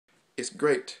It's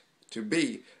great to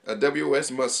be a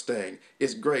WS Mustang.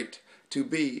 It's great to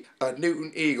be a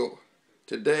Newton Eagle.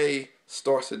 Today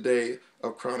starts the day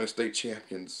of crowning state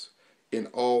champions in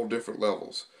all different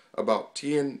levels. About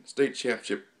 10 state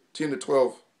championship, 10 to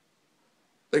 12.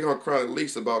 They're going to crown at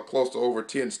least about close to over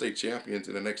 10 state champions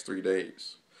in the next 3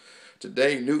 days.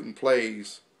 Today, Newton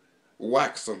plays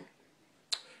Waxham,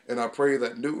 and I pray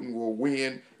that Newton will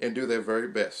win and do their very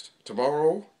best.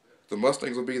 Tomorrow, the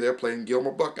Mustangs will be there playing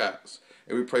Gilmer Buckeyes,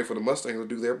 and we pray for the Mustangs to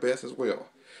do their best as well.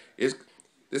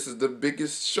 This is the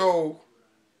biggest show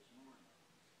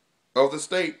of the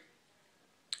state.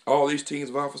 All these teams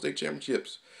vying for state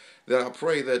championships. That I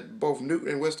pray that both Newton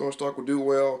and West Orange Stark will do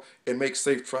well and make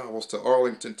safe travels to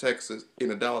Arlington, Texas, in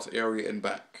the Dallas area and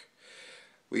back.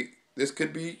 This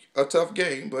could be a tough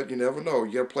game, but you never know.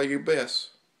 You gotta play your best.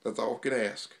 That's all I can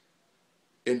ask.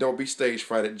 And don't be stage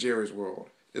fright at Jerry's World.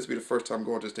 This will be the first time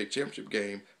going to a state championship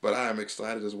game, but I am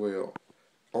excited as well.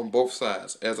 On both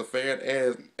sides, as a fan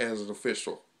and as an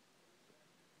official.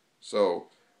 So,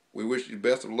 we wish you the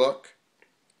best of luck.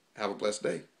 Have a blessed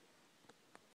day.